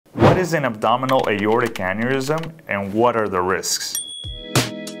is an abdominal aortic aneurysm and what are the risks?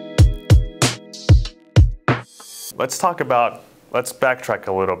 Let's backtrack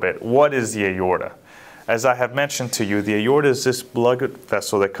a little bit. What is the aorta? As I have mentioned to you, the aorta is this blood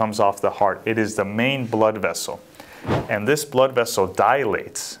vessel that comes off the heart. It is the main blood vessel. And this blood vessel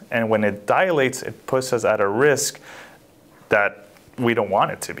dilates. And when it dilates, it puts us at a risk that we don't want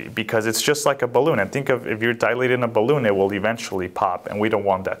it to be, because it's just like a balloon. And think of, if you're dilating a balloon, it will eventually pop, and we don't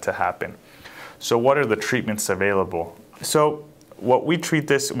want that to happen. So what are the treatments available? So we try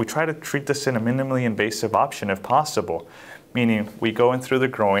to treat this in a minimally invasive option if possible, meaning we go in through the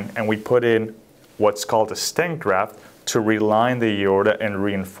groin and we put in what's called a stent graft to reline the aorta and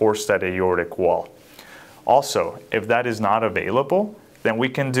reinforce that aortic wall. Also, if that is not available, then we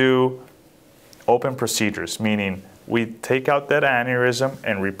can do open procedures, meaning we take out that aneurysm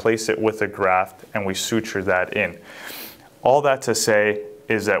and replace it with a graft and we suture that in. All that to say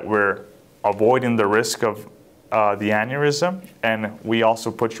is that we're avoiding the risk of the aneurysm, and we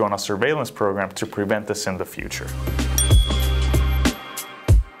also put you on a surveillance program to prevent this in the future.